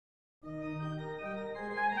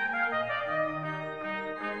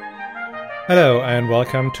Hello and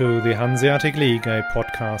welcome to the Hanseatic League, a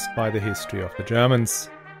podcast by the History of the Germans.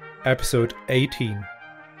 Episode 18,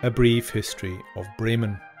 A Brief History of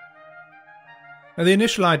Bremen. Now, the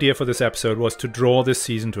initial idea for this episode was to draw this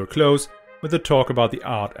season to a close with a talk about the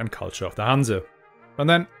art and culture of the Hanse. And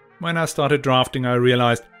then, when I started drafting, I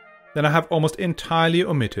realized that I have almost entirely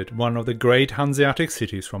omitted one of the great Hanseatic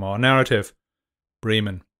cities from our narrative,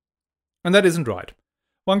 Bremen. And that isn't right.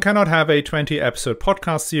 One cannot have a 20-episode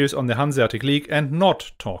podcast series on the Hanseatic League and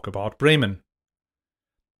not talk about Bremen.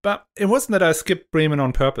 But it wasn't that I skipped Bremen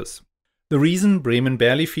on purpose. The reason Bremen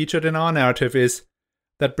barely featured in our narrative is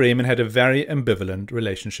that Bremen had a very ambivalent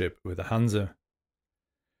relationship with the Hanse.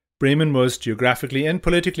 Bremen was geographically and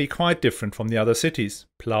politically quite different from the other cities,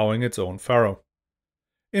 ploughing its own furrow.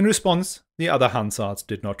 In response, the other Hansards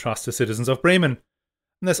did not trust the citizens of Bremen,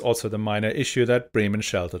 and there's also the minor issue that Bremen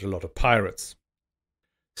sheltered a lot of pirates.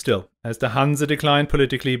 Still, as the Hanse declined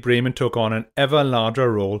politically, Bremen took on an ever larger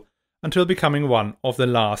role until becoming one of the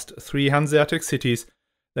last three Hanseatic cities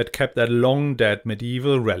that kept that long-dead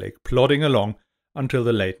medieval relic plodding along until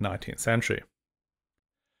the late 19th century.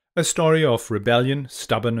 A story of rebellion,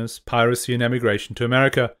 stubbornness, piracy and emigration to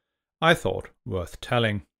America, I thought worth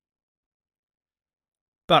telling.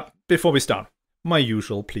 But before we start, my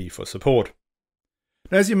usual plea for support.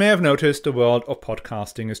 As you may have noticed, the world of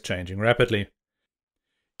podcasting is changing rapidly.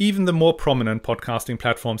 Even the more prominent podcasting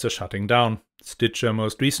platforms are shutting down, Stitcher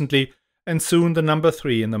most recently, and soon the number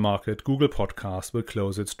 3 in the market, Google Podcasts, will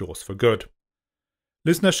close its doors for good.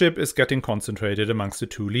 Listenership is getting concentrated amongst the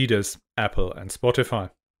two leaders, Apple and Spotify.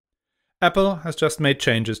 Apple has just made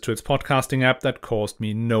changes to its podcasting app that caused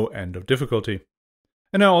me no end of difficulty.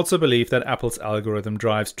 And I also believe that Apple's algorithm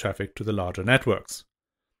drives traffic to the larger networks.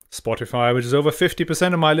 Spotify, which is over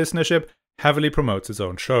 50% of my listenership, heavily promotes its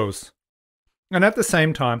own shows. And at the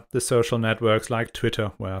same time, the social networks like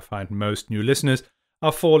Twitter, where I find most new listeners,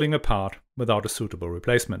 are falling apart without a suitable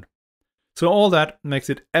replacement. So all that makes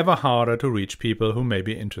it ever harder to reach people who may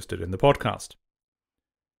be interested in the podcast.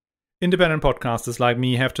 Independent podcasters like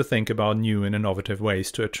me have to think about new and innovative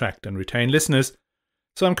ways to attract and retain listeners,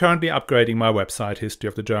 so I'm currently upgrading my website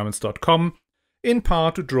historyofthegermans.com, in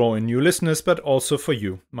part to draw in new listeners, but also for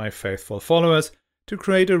you, my faithful followers, to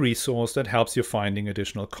create a resource that helps you finding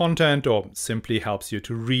additional content or simply helps you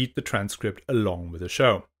to read the transcript along with the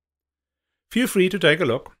show. Feel free to take a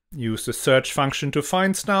look, use the search function to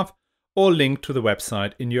find stuff, or link to the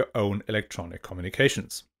website in your own electronic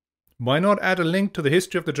communications. Why not add a link to the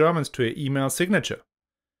History of the Germans to your email signature?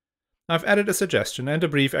 I've added a suggestion and a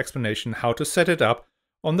brief explanation how to set it up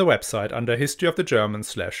on the website under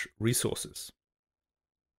historyofthegermans/resources.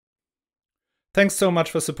 Thanks so much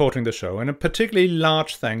for supporting the show, and a particularly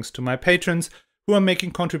large thanks to my patrons who are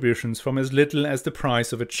making contributions from as little as the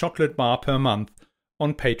price of a chocolate bar per month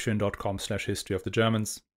on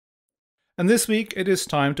patreon.com/historyofthegermans. And this week it is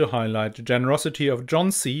time to highlight the generosity of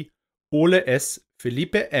John C., Ole S.,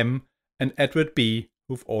 Felipe M., and Edward B.,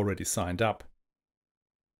 who've already signed up.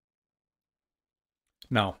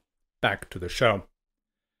 Now, back to the show.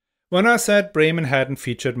 When I said Bremen hadn't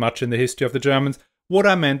featured much in the History of the Germans, what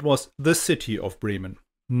I meant was the city of Bremen,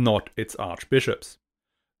 not its archbishops.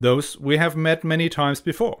 Those we have met many times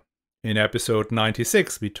before. In episode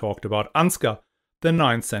 96 we talked about Ansgar, the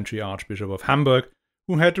 9th century archbishop of Hamburg,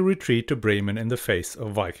 who had to retreat to Bremen in the face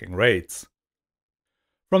of Viking raids.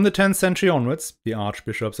 From the 10th century onwards, the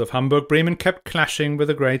archbishops of Hamburg, Bremen kept clashing with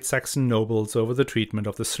the great Saxon nobles over the treatment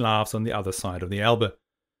of the Slavs on the other side of the Elbe.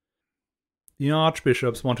 The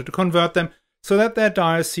archbishops wanted to convert them so that their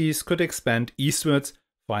diocese could expand eastwards,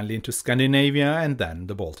 finally into Scandinavia and then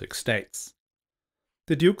the Baltic states.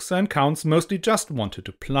 The dukes and counts mostly just wanted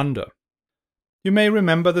to plunder. You may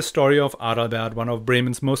remember the story of Adalbert, one of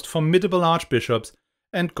Bremen's most formidable archbishops,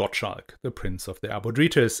 and Gottschalk, the prince of the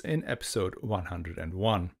Abodrites, in episode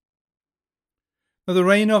 101. Now, the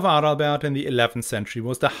reign of Adalbert in the 11th century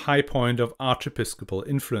was the high point of archiepiscopal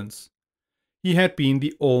influence. He had been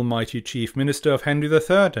the almighty chief minister of Henry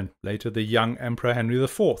III and later the young Emperor Henry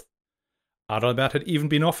IV. Adalbert had even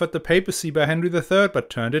been offered the papacy by Henry III but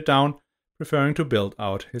turned it down, preferring to build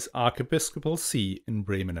out his archiepiscopal see in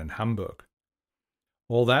Bremen and Hamburg.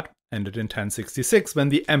 All that ended in 1066 when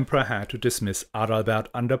the emperor had to dismiss Adalbert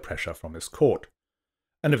under pressure from his court.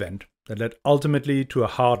 An event that led ultimately to a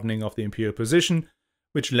hardening of the imperial position,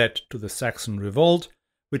 which led to the Saxon Revolt,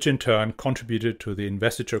 which in turn contributed to the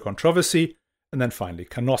investiture controversy, and then finally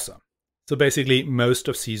Canossa. So basically most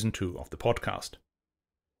of season 2 of the podcast.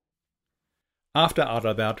 After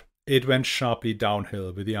Adalbert, it went sharply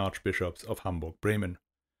downhill with the archbishops of Hamburg-Bremen.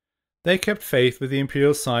 They kept faith with the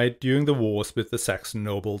imperial side during the wars with the Saxon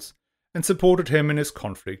nobles, and supported him in his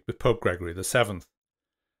conflict with Pope Gregory VII,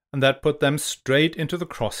 and that put them straight into the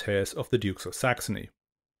crosshairs of the Dukes of Saxony.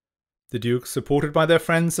 The dukes, supported by their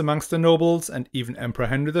friends amongst the nobles and even Emperor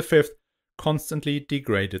Henry V, constantly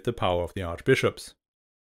degraded the power of the archbishops.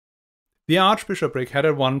 The archbishopric had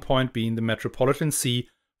at one point been the metropolitan see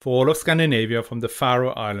for all of Scandinavia from the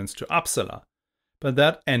Faroe Islands to Uppsala, but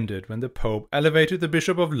that ended when the Pope elevated the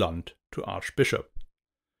Bishop of Lund to archbishop,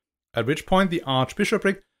 at which point the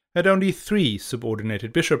archbishopric had only 3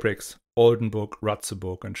 subordinated bishoprics, Oldenburg,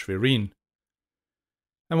 Ratzeburg and Schwerin.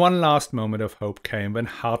 And one last moment of hope came when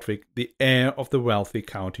Hartwig, the heir of the wealthy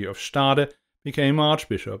county of Stade, became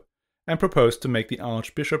archbishop and proposed to make the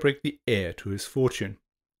archbishopric the heir to his fortune,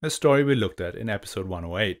 a story we looked at in episode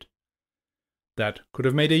 108. That could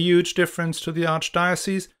have made a huge difference to the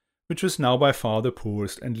archdiocese, which was now by far the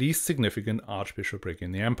poorest and least significant archbishopric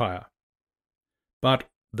in the empire. But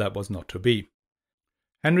that was not to be.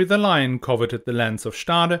 Henry the Lion coveted the lands of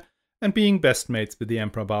Stade, and being best mates with the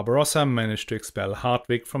Emperor Barbarossa managed to expel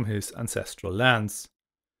Hartwig from his ancestral lands.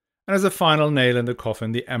 And as a final nail in the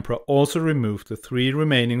coffin, the Emperor also removed the 3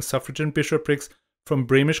 remaining suffragan bishoprics from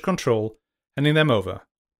Bremish control, handing them over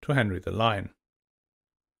to Henry the Lion.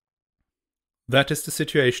 That is the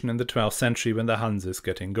situation in the 12th century when the Hanse is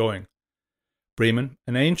getting going. Bremen,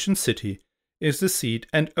 an ancient city, is the seat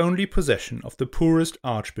and only possession of the poorest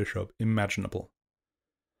archbishop imaginable.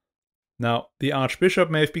 Now, the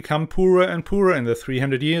archbishop may have become poorer and poorer in the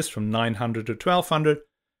 300 years from 900 to 1200,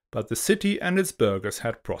 but the city and its burghers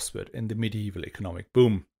had prospered in the medieval economic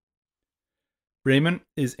boom. Bremen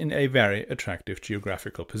is in a very attractive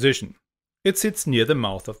geographical position. It sits near the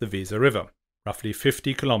mouth of the Weser River, roughly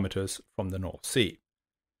 50 kilometers from the North Sea.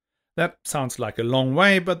 That sounds like a long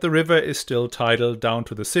way, but the river is still tidal down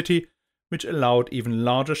to the city, which allowed even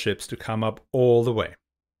larger ships to come up all the way.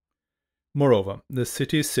 Moreover, the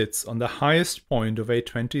city sits on the highest point of a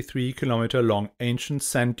 23-kilometer-long ancient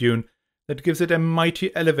sand dune that gives it a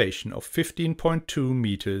mighty elevation of 15.2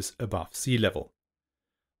 meters above sea level.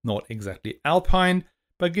 Not exactly alpine,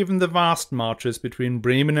 but given the vast marches between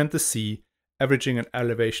Bremen and the sea, averaging an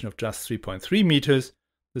elevation of just 3.3 meters,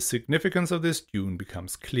 the significance of this dune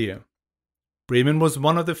becomes clear. Bremen was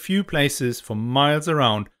one of the few places for miles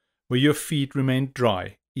around where your feet remained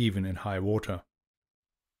dry even in high water.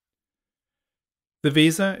 The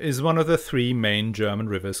Weser is one of the 3 main German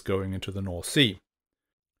rivers going into the North Sea.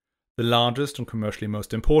 The largest and commercially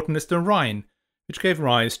most important is the Rhine, which gave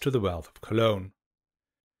rise to the wealth of Cologne.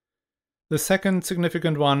 The second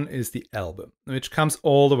significant one is the Elbe, which comes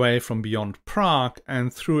all the way from beyond Prague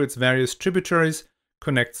and through its various tributaries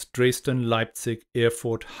connects Dresden, Leipzig,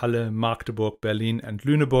 Erfurt, Halle, Magdeburg, Berlin and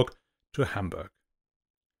Lüneburg to Hamburg.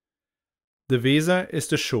 The Weser is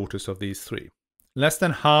the shortest of these 3, less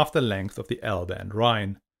than half the length of the Elbe and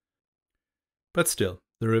Rhine. But still,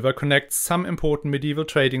 the river connects some important medieval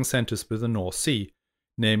trading centers with the North Sea,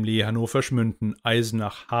 namely Hannover Schmünden,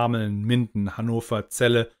 Eisenach, Hameln, Minden, Hannover,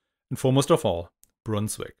 Celle, and foremost of all,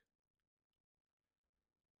 Brunswick.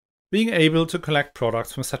 Being able to collect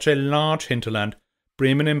products from such a large hinterland,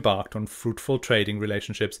 Bremen embarked on fruitful trading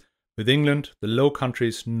relationships with England, the Low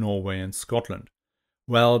Countries, Norway and Scotland,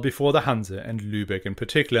 well before the Hanse and Lübeck in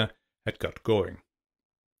particular had got going.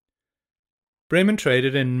 Bremen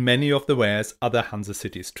traded in many of the wares other Hanse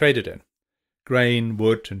cities traded in. Grain,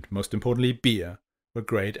 wood and most importantly beer were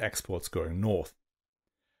great exports going north.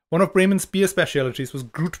 One of Bremen's beer specialities was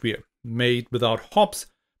Grut beer, made without hops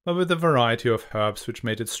but with a variety of herbs which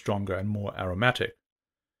made it stronger and more aromatic.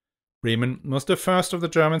 Bremen was the first of the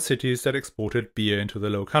German cities that exported beer into the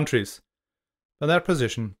Low Countries, but that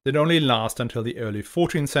position did only last until the early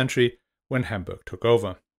 14th century when Hamburg took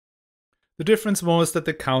over. The difference was that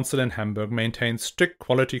the council in Hamburg maintained strict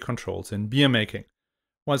quality controls in beer making,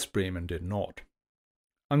 whilst Bremen did not.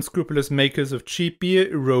 Unscrupulous makers of cheap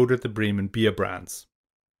beer eroded the Bremen beer brands.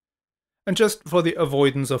 And just for the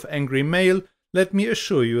avoidance of angry mail, let me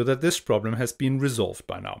assure you that this problem has been resolved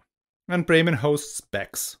by now, and Bremen hosts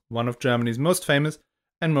Beck's, one of Germany's most famous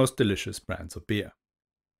and most delicious brands of beer.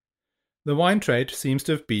 The wine trade seems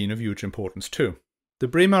to have been of huge importance too. The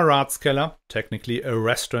Bremer Ratskeller, technically a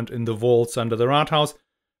restaurant in the vaults under the Rathaus,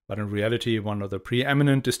 but in reality one of the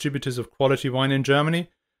preeminent distributors of quality wine in Germany,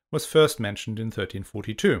 was first mentioned in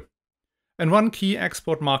 1342. And one key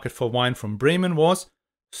export market for wine from Bremen was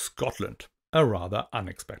Scotland, a rather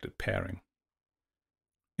unexpected pairing.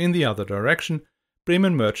 In the other direction,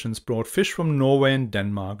 Bremen merchants brought fish from Norway and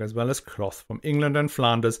Denmark as well as cloth from England and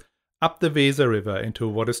Flanders up the Weser River into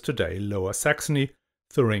what is today Lower Saxony,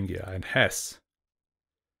 Thuringia and Hesse.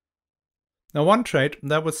 Now one trade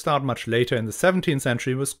that would start much later in the 17th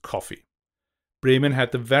century was coffee. Bremen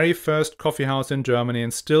had the very first coffee house in Germany,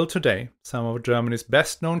 and still today, some of Germany's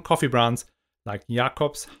best-known coffee brands like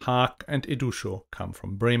Jacobs, Haag and Edusho come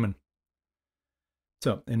from Bremen.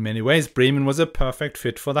 So, in many ways, Bremen was a perfect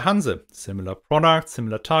fit for the Hanse. Similar products,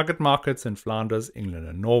 similar target markets in Flanders, England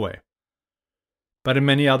and Norway. But in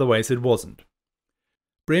many other ways it wasn't.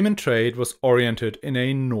 Bremen trade was oriented in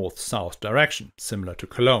a north-south direction, similar to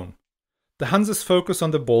Cologne. The Hanse's focus on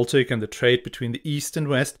the Baltic and the trade between the east and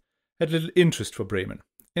west had little interest for Bremen.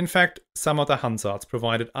 In fact, some of the Hansards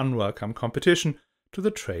provided unwelcome competition to the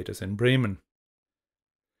traders in Bremen.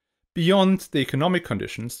 Beyond the economic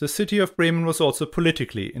conditions, the city of Bremen was also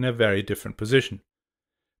politically in a very different position.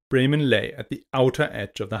 Bremen lay at the outer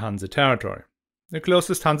edge of the Hanse territory. The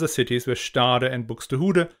closest Hanse cities were Stade and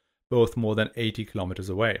Buxtehude, both more than 80 kilometers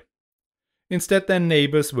away. Instead, their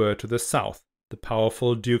neighbors were to the south, the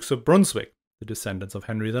powerful Dukes of Brunswick, the descendants of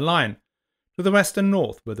Henry the Lion. To the west and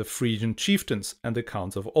north were the Frisian chieftains and the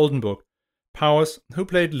Counts of Oldenburg, powers who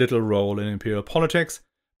played little role in imperial politics,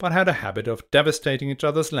 but had a habit of devastating each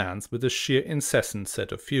other's lands with a sheer incessant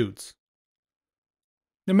set of feuds.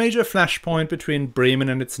 The major flashpoint between Bremen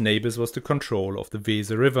and its neighbors was the control of the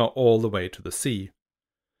Weser River all the way to the sea.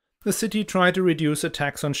 The city tried to reduce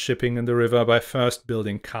attacks on shipping in the river by first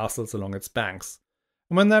building castles along its banks,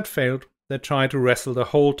 and when that failed, they tried to wrestle the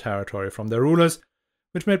whole territory from their rulers,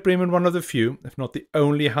 which made Bremen one of the few, if not the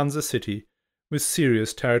only Hanse city, with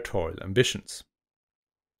serious territorial ambitions.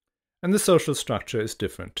 And the social structure is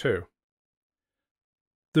different too.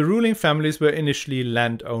 The ruling families were initially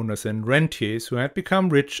landowners and rentiers who had become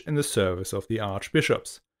rich in the service of the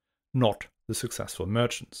archbishops, not the successful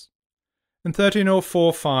merchants. In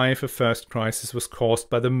 1304-5, a first crisis was caused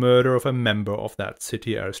by the murder of a member of that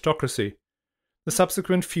city aristocracy. The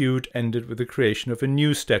subsequent feud ended with the creation of a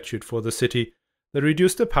new statute for the city that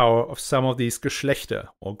reduced the power of some of these Geschlechter,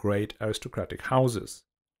 or great aristocratic houses.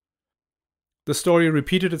 The story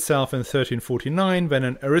repeated itself in 1349 when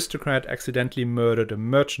an aristocrat accidentally murdered a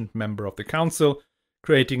merchant member of the council,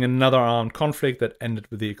 creating another armed conflict that ended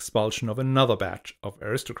with the expulsion of another batch of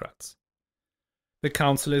aristocrats. The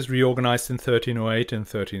council is reorganized in 1308 and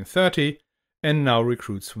 1330 and now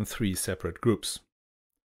recruits from three separate groups.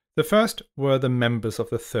 The first were the members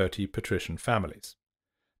of the 30 patrician families.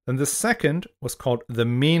 Then the second was called the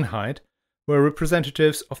Mehrheit, were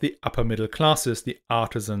representatives of the upper middle classes, the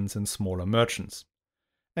artisans and smaller merchants.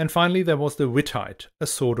 And finally there was the Wittheit, a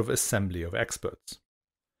sort of assembly of experts.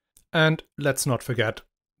 And let's not forget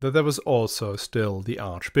that there was also still the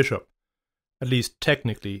archbishop, at least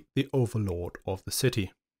technically the overlord of the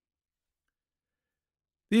city.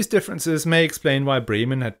 These differences may explain why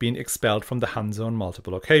Bremen had been expelled from the Hanse on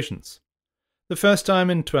multiple occasions. The first time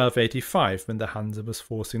in 1285, when the Hanse was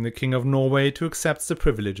forcing the King of Norway to accept the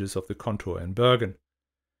privileges of the Kontor in Bergen.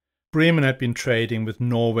 Bremen had been trading with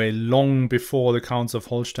Norway long before the Counts of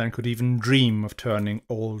Holstein could even dream of turning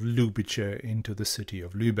old Lübbice into the city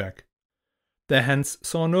of Lübeck. They hence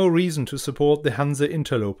saw no reason to support the Hanse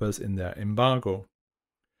interlopers in their embargo.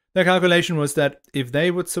 Their calculation was that if they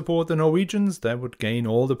would support the Norwegians, they would gain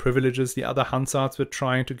all the privileges the other Hansards were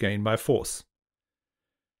trying to gain by force.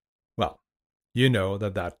 Well, you know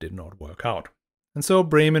that did not work out, and so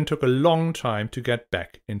Bremen took a long time to get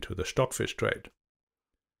back into the stockfish trade.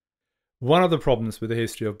 One of the problems with the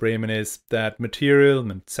history of Bremen is that material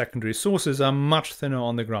and secondary sources are much thinner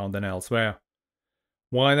on the ground than elsewhere.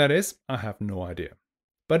 Why that is, I have no idea.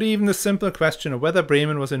 But even the simple question of whether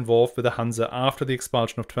Bremen was involved with the Hanse after the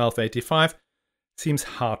expulsion of 1285 seems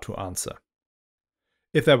hard to answer.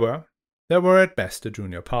 If they were at best a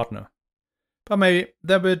junior partner. But maybe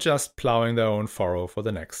they were just ploughing their own furrow for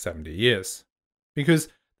the next 70 years. Because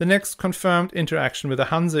the next confirmed interaction with the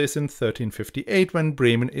Hanse is in 1358 when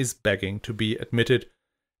Bremen is begging to be admitted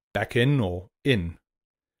back in or in.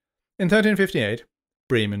 In 1358,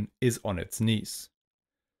 Bremen is on its knees.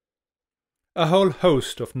 A whole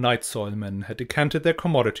host of night soilmen had decanted their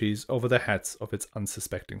commodities over the heads of its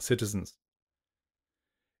unsuspecting citizens.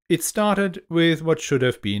 It started with what should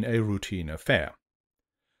have been a routine affair.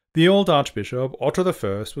 The old Archbishop Otto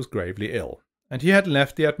I was gravely ill, and he had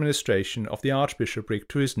left the administration of the archbishopric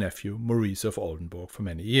to his nephew Maurice of Oldenburg for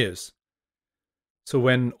many years. So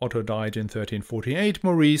when Otto died in 1348,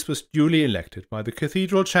 Maurice was duly elected by the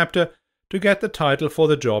cathedral chapter to get the title for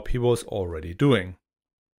the job he was already doing.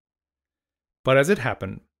 But as it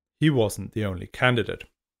happened, he wasn't the only candidate.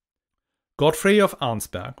 Godfrey of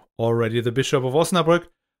Arnsberg, already the Bishop of Osnabrück,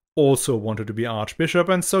 also wanted to be archbishop,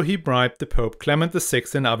 and so he bribed the Pope Clement VI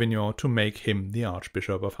in Avignon to make him the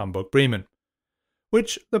Archbishop of Hamburg-Bremen,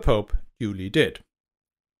 which the Pope duly did.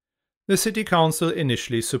 The city council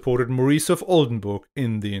initially supported Maurice of Oldenburg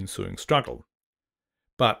in the ensuing struggle.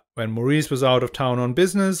 But when Maurice was out of town on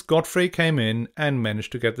business, Godfrey came in and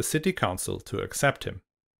managed to get the city council to accept him.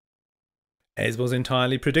 As was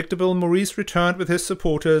entirely predictable, Maurice returned with his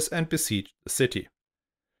supporters and besieged the city.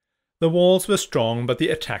 The walls were strong, but the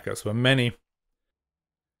attackers were many.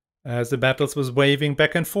 As the battles was waving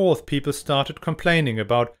back and forth, people started complaining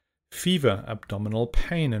about fever, abdominal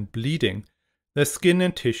pain and bleeding. Their skin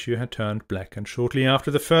and tissue had turned black, and shortly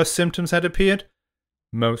after the first symptoms had appeared,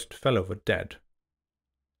 most fell over dead.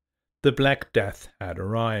 The Black Death had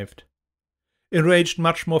arrived. It raged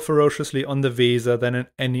much more ferociously on the Weser than in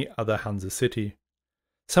any other Hanse city.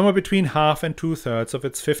 Somewhere between half and 2/3 of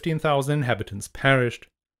its 15,000 inhabitants perished.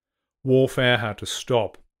 Warfare had to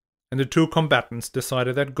stop, and the two combatants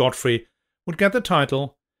decided that Godfrey would get the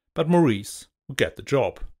title, but Maurice would get the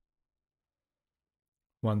job.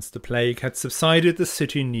 Once the plague had subsided, the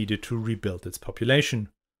city needed to rebuild its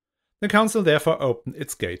population. The council therefore opened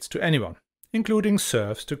its gates to anyone, including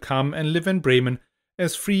serfs, to come and live in Bremen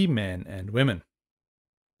as free men and women.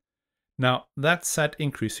 Now that sat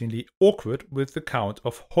increasingly awkward with the Count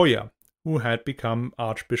of Hoya, who had become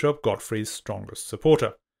Archbishop Godfrey's strongest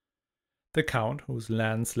supporter. The Count, whose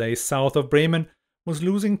lands lay south of Bremen, was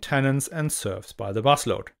losing tenants and serfs by the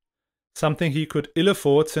busload, something he could ill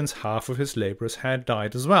afford since half of his labourers had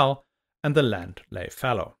died as well, and the land lay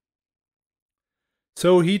fallow.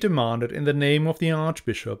 So he demanded in the name of the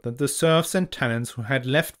Archbishop that the serfs and tenants who had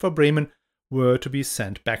left for Bremen were to be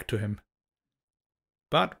sent back to him.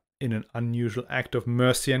 But in an unusual act of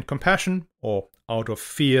mercy and compassion, or out of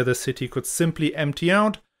fear the city could simply empty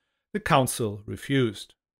out, the council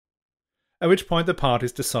refused. At which point the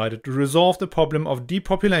parties decided to resolve the problem of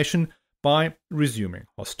depopulation by resuming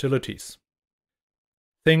hostilities.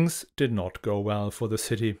 Things did not go well for the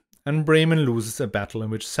city, and Bremen loses a battle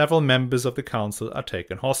in which several members of the council are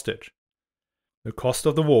taken hostage. The cost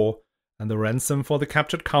of the war and the ransom for the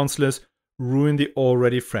captured councillors ruin the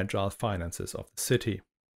already fragile finances of the city.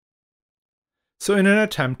 So in an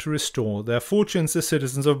attempt to restore their fortunes, the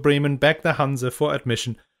citizens of Bremen begged the Hanse for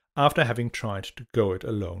admission after having tried to go it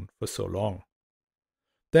alone for so long.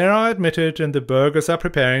 They are admitted, and the burghers are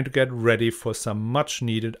preparing to get ready for some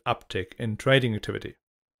much-needed uptick in trading activity.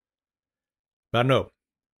 But no,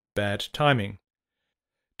 bad timing.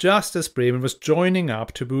 Just as Bremen was joining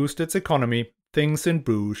up to boost its economy, things in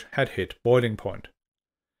Bruges had hit boiling point.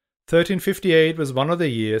 1358 was one of the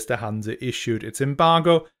years the Hanse issued its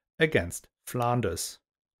embargo against Flanders.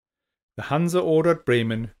 The Hanse ordered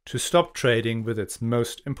Bremen to stop trading with its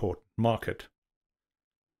most important market.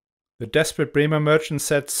 The desperate Bremer merchants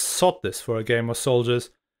said sod this for a game of soldiers,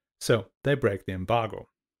 so they break the embargo.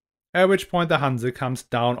 At which point the Hanse comes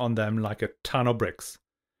down on them like a ton of bricks.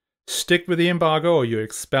 Stick with the embargo or you're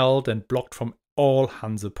expelled and blocked from all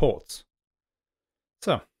Hanse ports.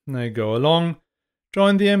 So they go along,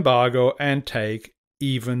 join the embargo and take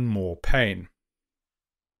even more pain.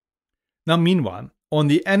 Now meanwhile, on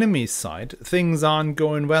the enemy's side, things aren't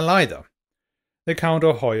going well either. The Count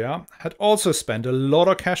of Hoya had also spent a lot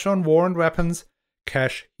of cash on war and weapons,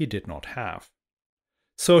 cash he did not have.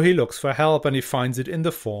 So he looks for help, and he finds it in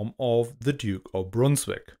the form of the Duke of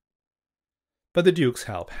Brunswick. But the Duke's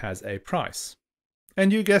help has a price.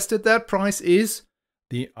 And you guessed it, that price is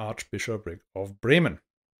the Archbishopric of Bremen.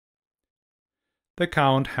 The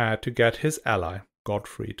Count had to get his ally,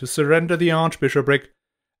 Godfrey, to surrender the Archbishopric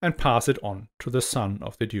and pass it on to the son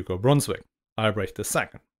of the Duke of Brunswick, Albrecht II.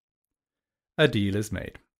 A deal is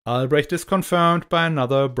made. Albrecht is confirmed by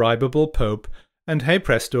another bribable pope, and hey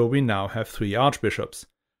presto, we now have 3 archbishops,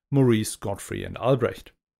 Maurice, Godfrey and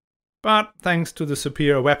Albrecht. But thanks to the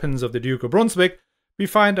superior weapons of the Duke of Brunswick, we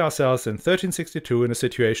find ourselves in 1362 in a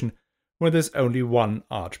situation where there's only one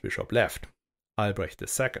archbishop left, Albrecht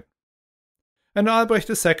II. And Albrecht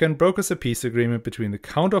II brokers a peace agreement between the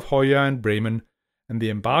Count of Hoya and Bremen, and the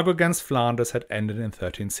embargo against Flanders had ended in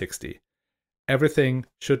 1360. Everything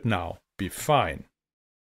should now be fine.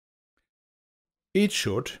 It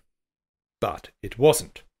should, but it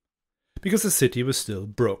wasn't, because the city was still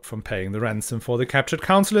broke from paying the ransom for the captured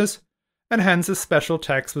councillors, and hence a special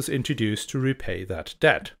tax was introduced to repay that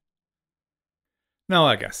debt. Now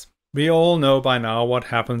I guess we all know by now what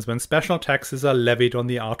happens when special taxes are levied on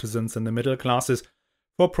the artisans and the middle classes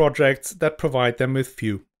for projects that provide them with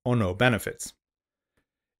few or no benefits.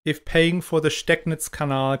 If paying for the Stecknitz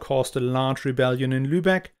Canal caused a large rebellion in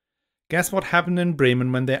Lübeck, guess what happened in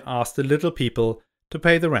Bremen when they asked the little people to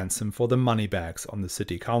pay the ransom for the money bags on the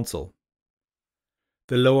city council?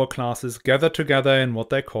 The lower classes gathered together in what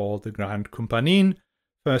they call the Grand Kumpanien,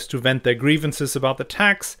 first to vent their grievances about the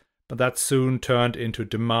tax, but that soon turned into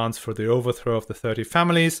demands for the overthrow of the 30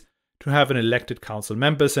 families, to have an elected council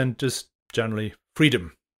members, and just generally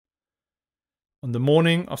freedom. On the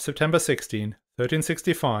morning of September 16,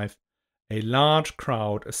 1365, a large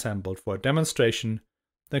crowd assembled for a demonstration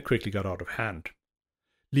that quickly got out of hand.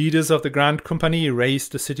 Leaders of the Grand Company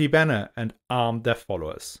raised the city banner and armed their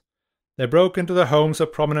followers. They broke into the homes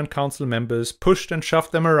of prominent council members, pushed and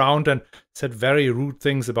shoved them around, and said very rude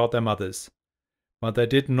things about their mothers. But they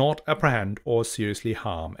did not apprehend or seriously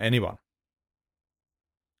harm anyone.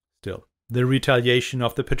 Still, the retaliation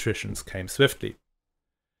of the patricians came swiftly.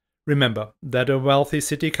 Remember that a wealthy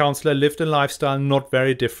city councillor lived a lifestyle not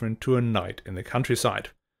very different to a knight in the countryside.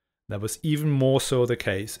 That was even more so the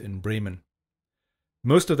case in Bremen.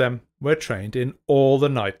 Most of them were trained in all the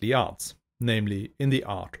knightly arts, namely in the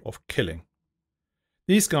art of killing.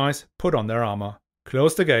 These guys put on their armor,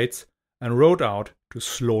 closed the gates, and rode out to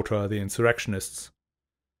slaughter the insurrectionists.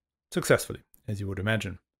 Successfully, as you would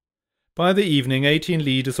imagine. By the evening, 18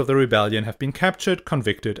 leaders of the rebellion have been captured,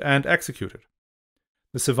 convicted, and executed.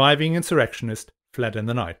 The surviving insurrectionists fled in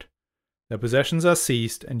the night. Their possessions are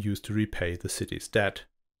seized and used to repay the city's debt.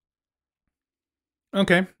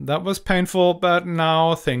 Okay, that was painful, but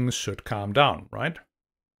now things should calm down, right?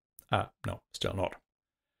 No, still not.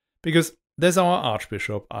 Because there's our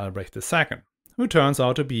Archbishop Albrecht II, who turns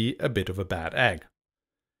out to be a bit of a bad egg.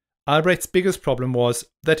 Albrecht's biggest problem was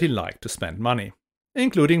that he liked to spend money,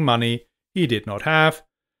 including money he did not have,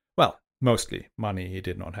 well, mostly money he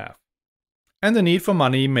did not have. And the need for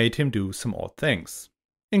money made him do some odd things,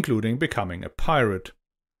 including becoming a pirate.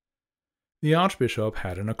 The Archbishop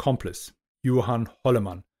had an accomplice, Johann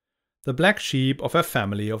Hollemann, the black sheep of a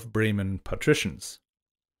family of Bremen patricians.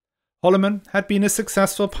 Hollemann had been a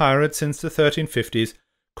successful pirate since the 1350s,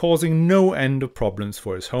 causing no end of problems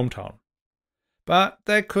for his hometown. But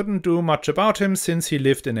they couldn't do much about him since he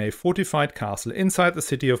lived in a fortified castle inside the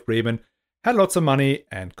city of Bremen, had lots of money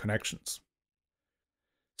and connections.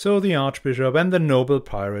 So the Archbishop and the noble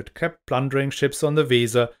pirate kept plundering ships on the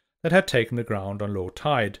Weser that had taken the ground on low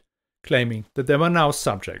tide, claiming that they were now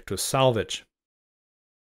subject to salvage.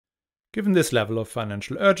 Given this level of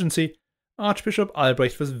financial urgency, Archbishop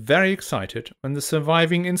Albrecht was very excited when the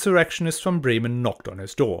surviving insurrectionists from Bremen knocked on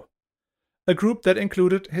his door. A group that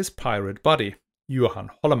included his pirate buddy, Johann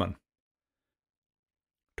Hollemann.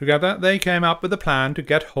 Together they came up with a plan to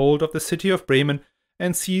get hold of the city of Bremen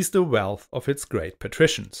and seize the wealth of its great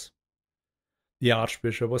patricians. The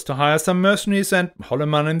Archbishop was to hire some mercenaries, and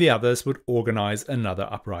Hollemann and the others would organize another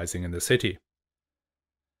uprising in the city.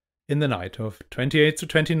 In the night of 28th to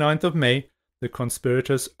 29th of May, the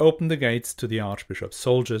conspirators opened the gates to the Archbishop's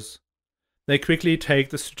soldiers. They quickly take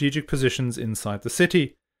the strategic positions inside the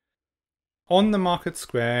city. On the market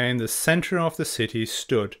square in the center of the city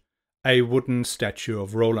stood a wooden statue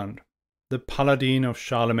of Roland, the paladin of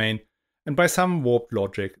Charlemagne, and by some warped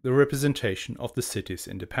logic the representation of the city's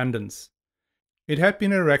independence. It had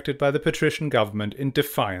been erected by the patrician government in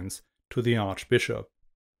defiance to the Archbishop.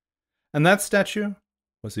 And that statue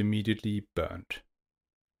was immediately burnt.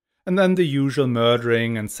 And then the usual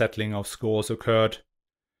murdering and settling of scores occurred.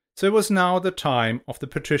 So it was now the time of the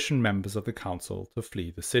patrician members of the council to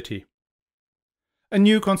flee the city. A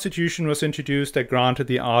new constitution was introduced that granted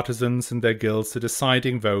the artisans and their guilds the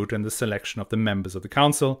deciding vote in the selection of the members of the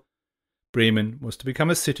council. Bremen was to become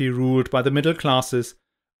a city ruled by the middle classes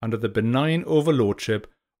under the benign overlordship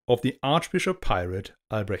of the Archbishop Pirate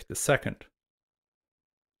Albrecht II.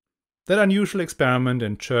 That unusual experiment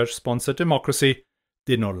in church-sponsored democracy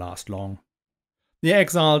did not last long. The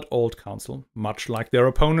exiled Old Council, much like their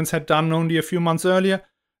opponents had done only a few months earlier,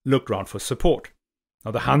 looked round for support. Now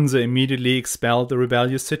the Hanse immediately expelled the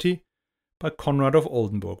rebellious city, but Conrad of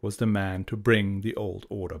Oldenburg was the man to bring the old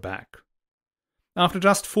order back. After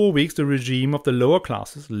just 4 weeks, the regime of the lower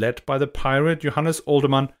classes, led by the pirate Johannes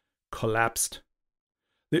Oldermann, collapsed.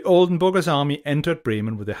 The Oldenburgers' army entered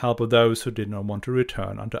Bremen with the help of those who did not want to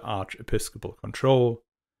return under archiepiscopal control.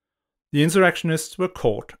 The insurrectionists were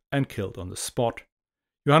caught and killed on the spot.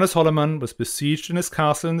 Johannes Hollemann was besieged in his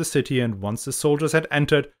castle in the city, and once the soldiers had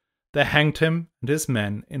entered, they hanged him and his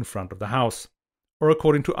men in front of the house, or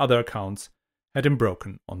according to other accounts, had him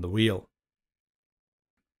broken on the wheel.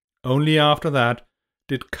 Only after that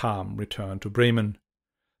did calm return to Bremen.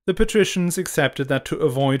 The patricians accepted that to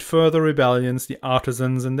avoid further rebellions, the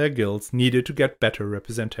artisans and their guilds needed to get better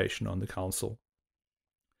representation on the council.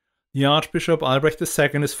 The Archbishop Albrecht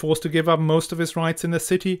II is forced to give up most of his rights in the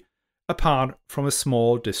city, apart from a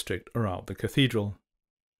small district around the cathedral.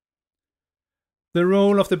 The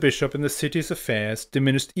role of the bishop in the city's affairs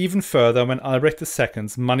diminished even further when Albrecht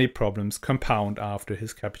II's money problems compound after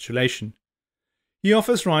his capitulation. He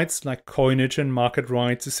offers rights like coinage and market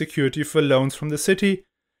rights as security for loans from the city.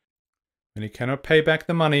 When he cannot pay back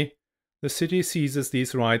the money, The city seizes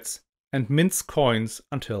these rights and mints coins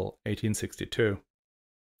until 1862.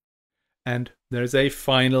 And there is a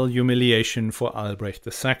final humiliation for Albrecht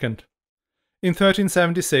II. In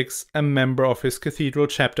 1376, a member of his cathedral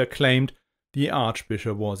chapter claimed the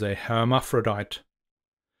archbishop was a hermaphrodite.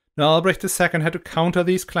 Now Albrecht II had to counter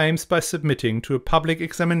these claims by submitting to a public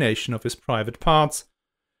examination of his private parts,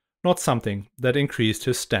 not something that increased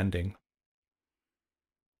his standing.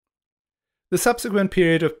 The subsequent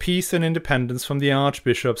period of peace and independence from the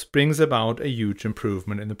archbishops brings about a huge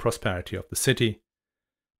improvement in the prosperity of the city.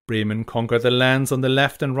 Bremen conquered the lands on the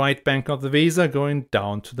left and right bank of the Weser, going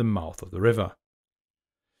down to the mouth of the river.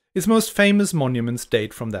 Its most famous monuments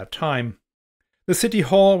date from that time. The city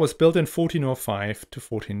hall was built in 1405 to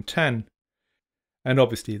 1410, and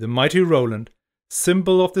obviously the mighty Roland,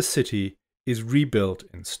 symbol of the city, is rebuilt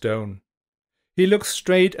in stone. He looks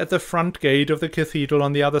straight at the front gate of the cathedral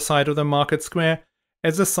on the other side of the market square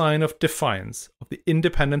as a sign of defiance of the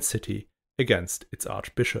independent city against its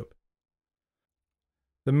archbishop.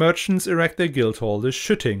 The merchants erect their guildhall, the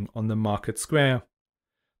Schütting, on the market square.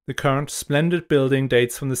 The current splendid building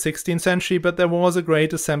dates from the 16th century, but there was a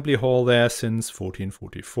great assembly hall there since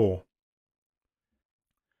 1444.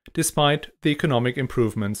 Despite the economic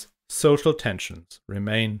improvements, social tensions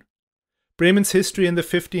remain. Bremen's history in the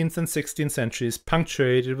 15th and 16th centuries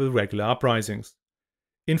punctuated with regular uprisings.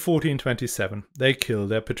 In 1427, they kill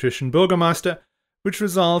their patrician burgomaster, which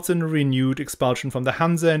results in a renewed expulsion from the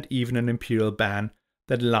Hanse and even an imperial ban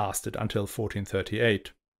that lasted until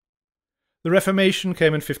 1438. The Reformation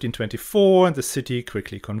came in 1524 and the city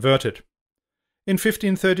quickly converted. In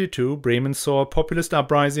 1532, Bremen saw a populist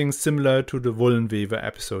uprising similar to the Wollenweber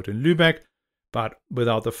episode in Lübeck, but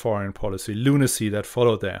without the foreign policy lunacy that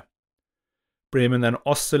followed there. Bremen then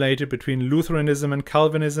oscillated between Lutheranism and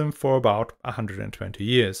Calvinism for about 120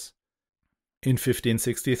 years. In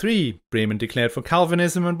 1563, Bremen declared for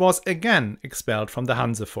Calvinism and was again expelled from the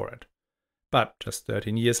Hanse for it, but just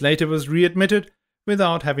 13 years later was readmitted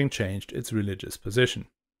without having changed its religious position.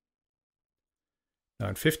 Now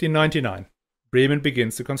in 1599, Bremen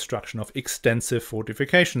begins the construction of extensive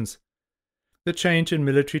fortifications. The change in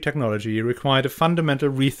military technology required a fundamental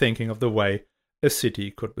rethinking of the way a city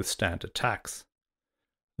could withstand attacks.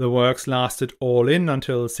 The works lasted all in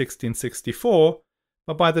until 1664,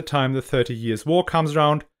 but by the time the 30 Years' War comes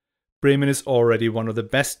round, Bremen is already one of the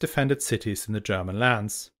best defended cities in the German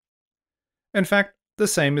lands. In fact, the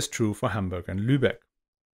same is true for Hamburg and Lübeck.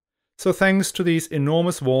 So thanks to these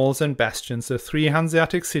enormous walls and bastions, the three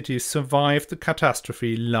Hanseatic cities survived the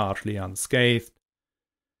catastrophe largely unscathed.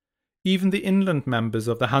 Even the inland members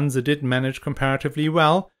of the Hanse did manage comparatively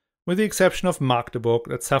well, with the exception of Magdeburg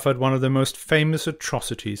that suffered one of the most famous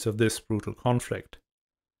atrocities of this brutal conflict.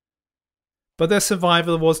 But their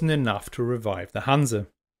survival wasn't enough to revive the Hanse.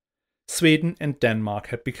 Sweden and Denmark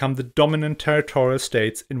had become the dominant territorial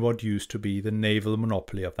states in what used to be the naval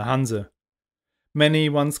monopoly of the Hanse. Many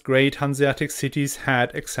once great Hanseatic cities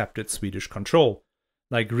had accepted Swedish control,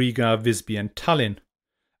 like Riga, Visby and Tallinn,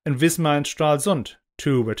 and Wismar and Stralsund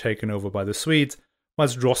too were taken over by the Swedes,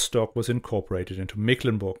 whilst Rostock was incorporated into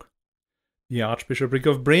Mecklenburg. The Archbishopric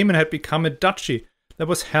of Bremen had become a duchy that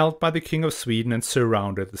was held by the King of Sweden and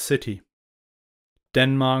surrounded the city.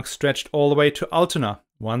 Denmark stretched all the way to Altena,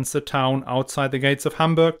 once a town outside the gates of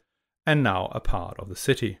Hamburg, and now a part of the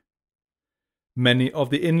city. Many of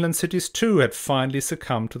the inland cities too had finally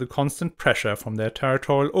succumbed to the constant pressure from their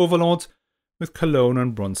territorial overlords, with Cologne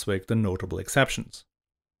and Brunswick the notable exceptions.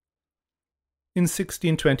 In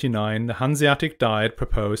 1629, the Hanseatic Diet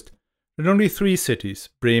proposed that only 3 cities,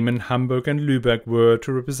 Bremen, Hamburg and Lübeck, were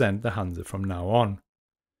to represent the Hanse from now on.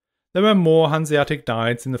 There were more Hanseatic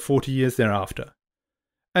Diets in the 40 years thereafter,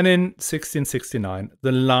 and in 1669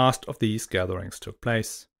 the last of these gatherings took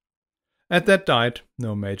place. At that Diet,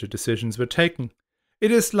 no major decisions were taken.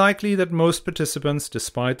 It is likely that most participants,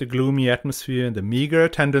 despite the gloomy atmosphere and the meagre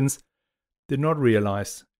attendance, did not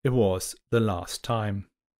realize it was the last time.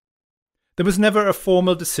 There was never a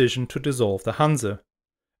formal decision to dissolve the Hanse.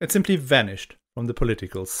 It simply vanished from the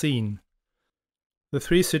political scene. The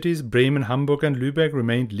 3 cities, Bremen, Hamburg and Lübeck,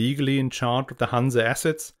 remained legally in charge of the Hanse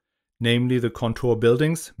assets, namely the contour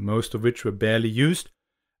buildings, most of which were barely used,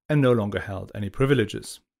 and no longer held any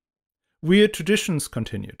privileges. Weird traditions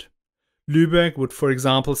continued. Lübeck would, for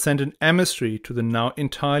example, send an emissary to the now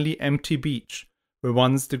entirely empty beach, where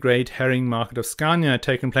once the great herring market of Scania had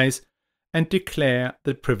taken place, and declare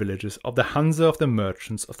the privileges of the Hanse of the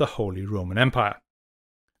merchants of the Holy Roman Empire.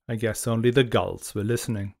 I guess only the gulls were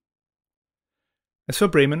listening. As for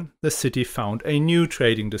Bremen, the city found a new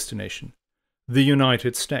trading destination, the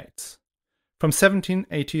United States. From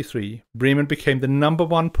 1783, Bremen became the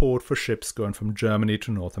 #1 port for ships going from Germany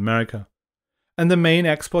to North America. And the main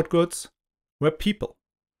export goods were people.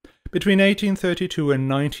 Between 1832 and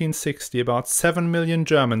 1960, about 7 million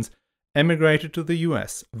Germans emigrated to the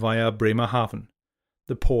US via Bremerhaven,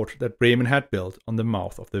 the port that Bremen had built on the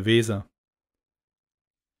mouth of the Weser.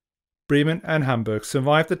 Bremen and Hamburg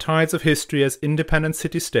survived the tides of history as independent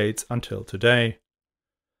city-states until today.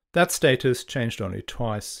 That status changed only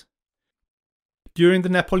twice. During the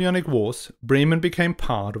Napoleonic Wars, Bremen became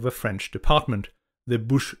part of a French department, the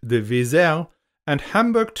Bouches de Weser, and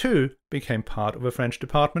Hamburg too became part of a French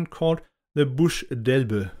department called the Bouches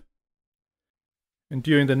d'Elbe. And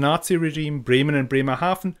during the Nazi regime, Bremen and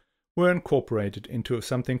Bremerhaven were incorporated into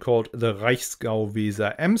something called the Reichsgau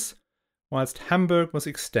Weser-Ems, whilst Hamburg was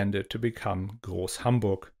extended to become Groß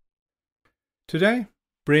Hamburg. Today,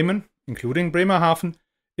 Bremen, including Bremerhaven,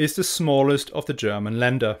 is the smallest of the German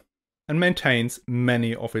Länder and maintains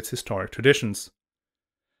many of its historic traditions.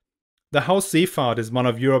 The Hausseefahrt is one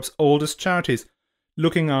of Europe's oldest charities,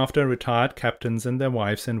 looking after retired captains and their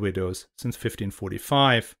wives and widows since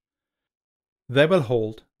 1545. They will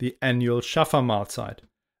hold the annual Schaffermahlzeit,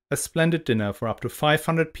 a splendid dinner for up to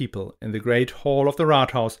 500 people in the Great Hall of the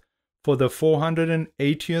Rathaus for the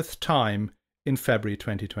 480th time in February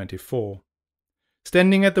 2024.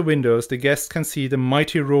 Standing at the windows, the guests can see the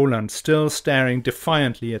mighty Roland still staring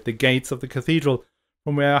defiantly at the gates of the cathedral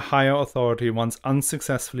from where a higher authority once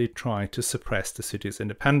unsuccessfully tried to suppress the city's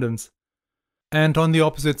independence. And on the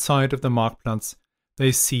opposite side of the Marktplatz,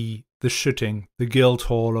 they see the Schütting, the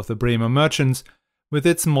Guildhall of the Bremer merchants, with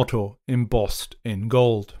its motto embossed in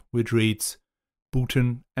gold, which reads,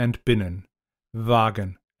 Buten and Binnen,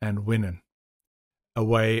 Wagen and Winnen.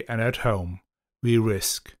 Away and at home, we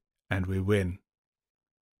risk and we win.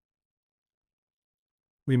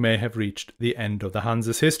 We may have reached the end of the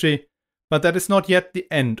Hanse's history, but that is not yet the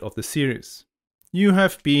end of the series. You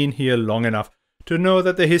have been here long enough to know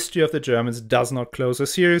that the history of the Germans does not close a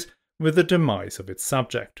series with the demise of its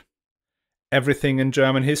subject. Everything in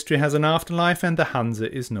German history has an afterlife, and the Hanse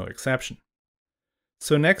is no exception.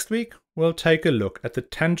 So next week, we'll take a look at the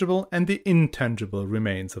tangible and the intangible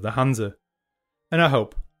remains of the Hanse. And I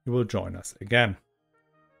hope you will join us again.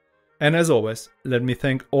 And as always, let me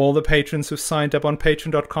thank all the patrons who've signed up on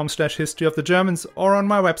patreon.com/historyofthegermans or on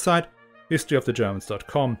my website,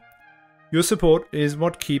 historyofthegermans.com. Your support is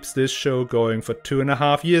what keeps this show going for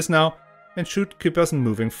 2.5 years now and should keep us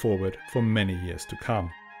moving forward for many years to come.